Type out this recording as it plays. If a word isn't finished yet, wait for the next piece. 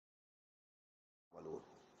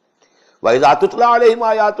وَإِذَا تُتْلَى عَلَيْهِمْ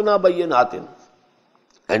آيَاتُنَا بَيِّنَاتٍ.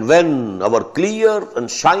 And when our clear and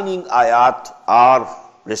shining ayat are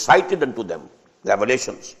recited unto them,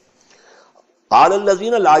 revelations. قَالَ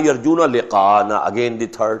الَّذِينَ لَا يَرْجُونَ لِقَاءَنَا. Again the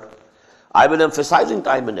third. I will emphasizing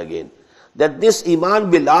time and again that this iman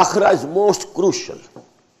bil akhirah is most crucial.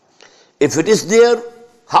 If it is there,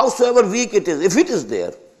 howsoever weak it is, if it is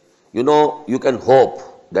there, you can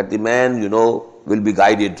hope that the man, will be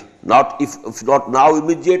guided. Not if not now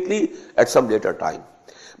immediately, at some later time.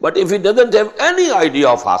 But if he doesn't have any idea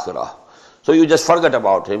of akhirah, so you just forget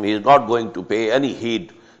about him. He is not going to pay any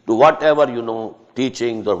heed to whatever,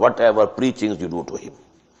 teachings or whatever preachings you do to him.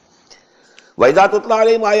 وَإِذَا تُتْلَى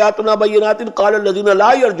عَلَيْهِمْ آيَاتُنَا بَيِّنَاتٍ قَالَ الَّذِينَ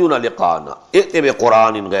لَا يَرْجُونَ لِقَاءَنَا ائْتِ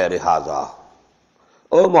بِقُرْآنٍ غَيْرِ هَذَا.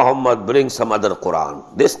 Oh Muhammad, bring some other Qur'an.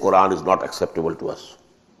 This Qur'an is not acceptable to us.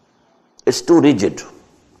 It's too rigid.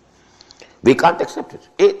 We can't accept it.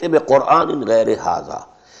 ائْتِ بِقُرْآنٍ غَيْرِ هَذَا.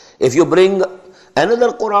 If you bring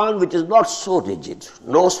another Qur'an which is not so rigid,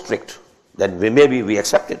 no strict, then maybe we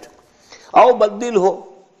accept it. أَوْ بَدِّلْهُ.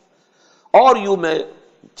 Or you may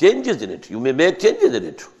changes in it. You may make changes in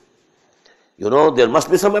it. There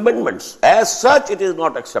must be some amendments. As such, it is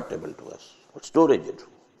not acceptable to us. It's too rigid,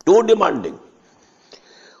 too demanding.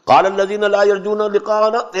 قَالَ الَّذِينَ لَا يَرْجُونَ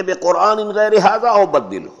لِقَاءَنَا ائْتِ بِقُرْآنٍ غَيْرِ هَذَا أَوْ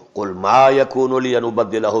بَدِّلْهُ قُلْ مَا يَكُونُ لِي أَنْ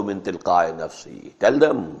أُبَدِّلَهُ مِنْ تِلْقَاءِ نَفْسِي. Tell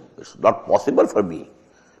them, it's not possible for me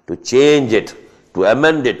to change it, to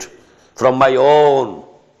amend it from my own,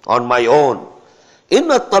 on my own.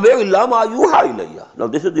 إِنَّ أَتَّبِعُ إِلَّا مَا يُوحَى إِلَيَّ. Now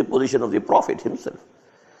this is the position of the Prophet himself.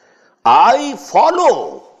 I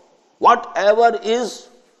follow whatever is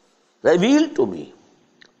revealed to me.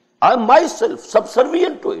 I am myself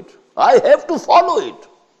subservient to it. I have to follow it.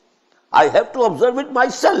 I have to observe it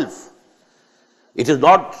myself. It is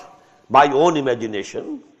not my own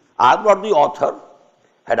imagination. I am not the author.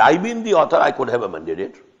 Had I been the author, I could have amended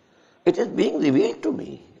it. It is being revealed to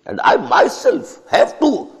me, and I myself have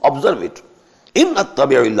to observe it. إِنَّ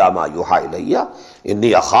أَتَّبِعُ إِلَّا مَا يُوحَى إِلَيَّ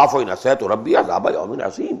إِنِّي أَخَافُ إِنْ عَصَيْتُ رَبِّي عَذَابَ يَوْمٍ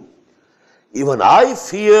عَظِيمٍ. Even I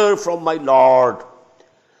fear from my Lord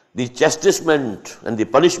the chastisement and the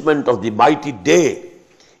punishment of the mighty day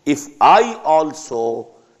if I also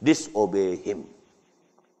disobey him.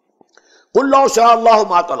 قُلْ لَوْ شَاءَ اللَّهُ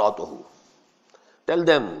مَا تَلَوْتُهُ. Tell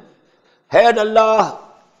them, had Allah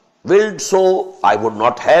willed so, I would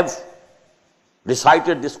not have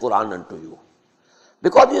recited this Qur'an unto you.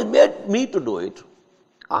 Because He has made me to do it.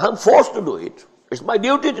 I am forced to do it. It's my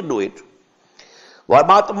duty to do it.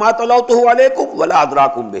 وَمَا تَلَوْتُهُ عَلَيْكُمْ وَلَا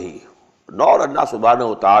أَدْرَاكُمْ بِهِ. Nor Allah subhanahu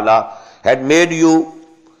wa ta'ala had made you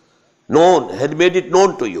known, had made it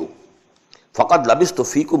known to you. فَقَدْ لَبِسْتُ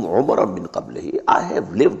فِيكُمْ عُمَرًا مِّن قَبْلِهِ. I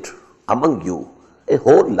have lived among you a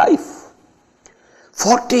whole life.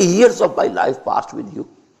 40 years of my life passed with you.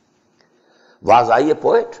 Was I a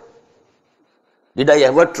poet? Did I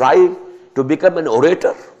ever try to become an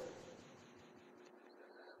orator?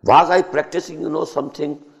 Was I practicing,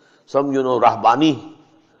 something, some, rahbaniyah,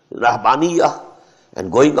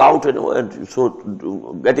 and going out, and so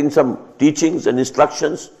getting some teachings and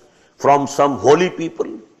instructions from some holy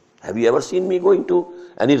people? Have you ever seen me going to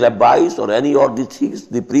any rabbis or any of the things,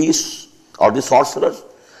 the priests or the sorcerers?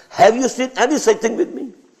 Have you seen any such thing with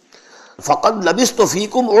me? فَقَدْ لَبِسْتُ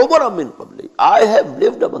فِيكُمْ عُمَرًا مِّن قَبْلِي. I have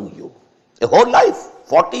lived among you a whole life.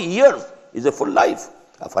 40 years is a full life.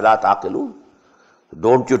 أَفَلَا تَعْقِلُونَ.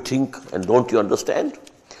 Don't you think and don't you understand?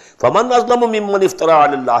 فَمَنْ أَظْلَمُ مِمَّنِ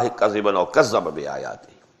افْتَرَىٰ عَلَى اللَّهِ كَذِبًا أَوْ كَذَّبَ بِآيَاتِهِ.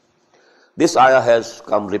 This ayah has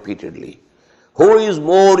come repeatedly. Who is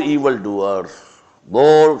more evildoer,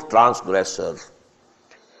 more transgressor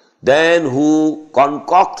than who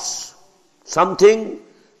concocts something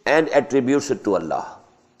and attributes it to Allah?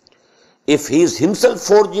 If he is himself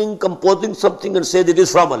forging, composing something and says it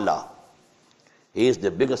is from Allah, he is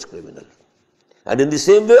the biggest criminal. And in the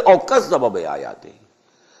same way, أَوْ كَذَّبَ بِآيَاتِهِ.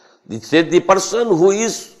 It says the person who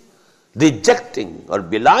is rejecting or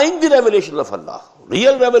belying the revelation of Allah,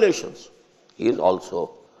 real revelations, he is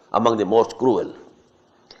also among the most cruel.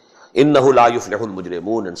 إِنَّهُ لَا يُفْلِحُ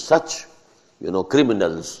الْمُجْرِمُونَ. And such,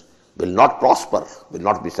 criminals will not prosper, will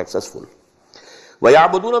not be successful.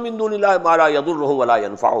 وَيَعْبُدُونَ مِن دُونِ اللَّهِ مَا لَا يَضُرُّهُمْ وَلَا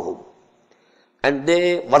يَنْفَعُهُمْ. And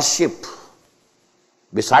they worship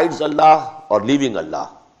besides Allah or leaving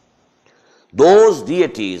Allah those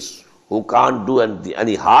deities who can't do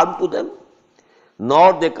any harm to them,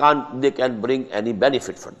 nor they can bring any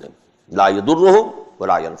benefit for them. لَا يَضُرُّهُمْ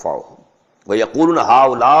وَلَا يَنْفَعُهُمْ. وَيَقُولُونَ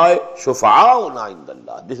هَؤُلَاءِ شُفَعَاؤُنَا عِندَ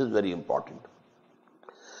اللَّهِ. This is very important.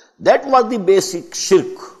 That was the basic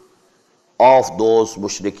shirk of those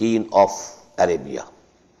mushrikeen of Arabia.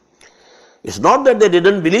 It's not that they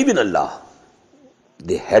didn't believe in Allah.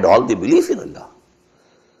 They had all the belief in Allah.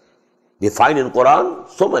 We find in Qur'an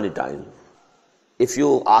so many times. If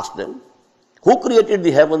you ask them, who created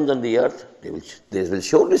the heavens and the earth? They will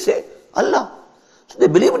surely say, Allah. So they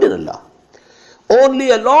believed in Allah.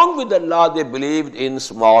 Only along with Allah they believed in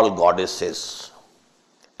small goddesses.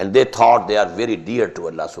 And they thought they are very dear to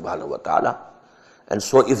Allah subhanahu wa ta'ala. And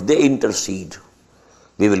so if they intercede,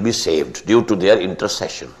 we will be saved due to their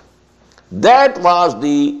intercession. That was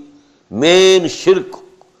the main shirk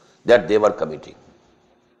that they were committing.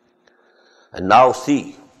 And now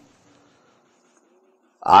see,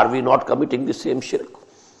 are we not committing the same shirk?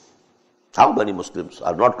 How many Muslims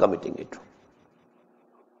are not committing it?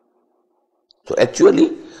 So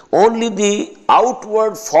actually, only the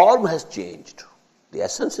outward form has changed. The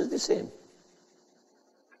essence is the same.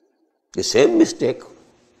 The same mistake,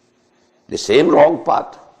 the same wrong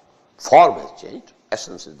path. Form has changed,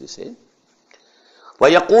 essence is the same.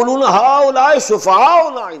 وَيَقُولُونَ هَؤُلَاءِ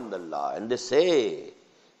شُفَعَاؤُنَا عِنْدَ اللَّهِ. And they say,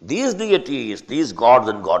 these deities, these gods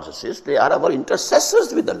and goddesses, they are our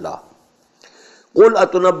intercessors with Allah. قُلْ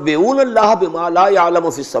أَتُنَبِّئُونَ اللَّهَ بِمَا لَا يَعْلَمُ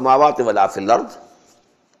فِي السَّمَاوَاتِ وَلَا فِي الْأَرْضِ.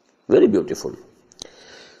 Very beautiful.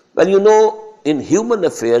 Well, you know, in human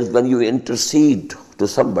affairs, when you intercede to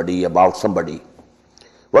somebody about somebody,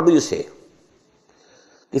 what do you say?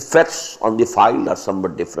 The facts on the file are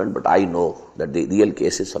somewhat different, but I know that the real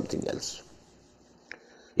case is something else.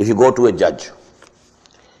 If you go to a judge,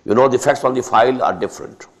 you know the facts on the file are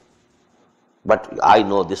different. But I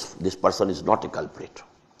know this person is not a culprit.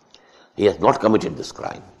 He has not committed this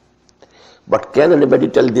crime. But can anybody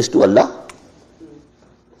tell this to Allah?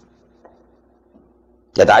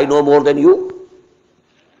 That I know more than you?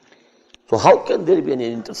 So how can there be an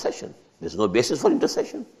intercession? There is no basis for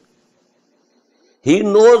intercession. He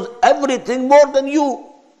knows everything more than you.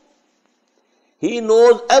 He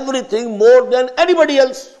knows everything more than anybody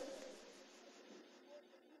else.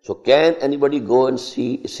 So can anybody go and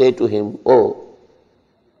say to him, oh,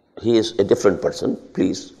 he is a different person,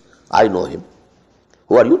 please, I know him.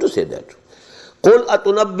 Who are you to say that? قُلْ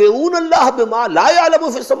أَتُنَبِّئُونَ اللَّهَ بِمَا لَا يَعْلَمُ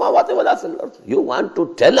فِي السَّمَاوَاتِ وَلَا فِي الْأَرْضِ. You want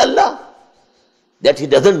to tell Allah that He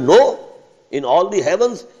doesn't know in all the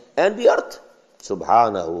heavens and the earth?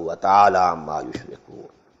 Subhanahu wa ta'ala amma yushrikun.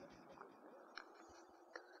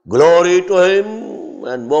 Glory to Him,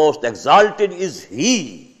 and most exalted is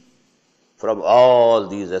He from all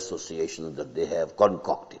these associations that they have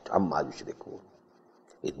concocted. Amma yushrikun.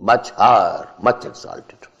 It's much higher, much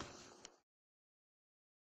exalted.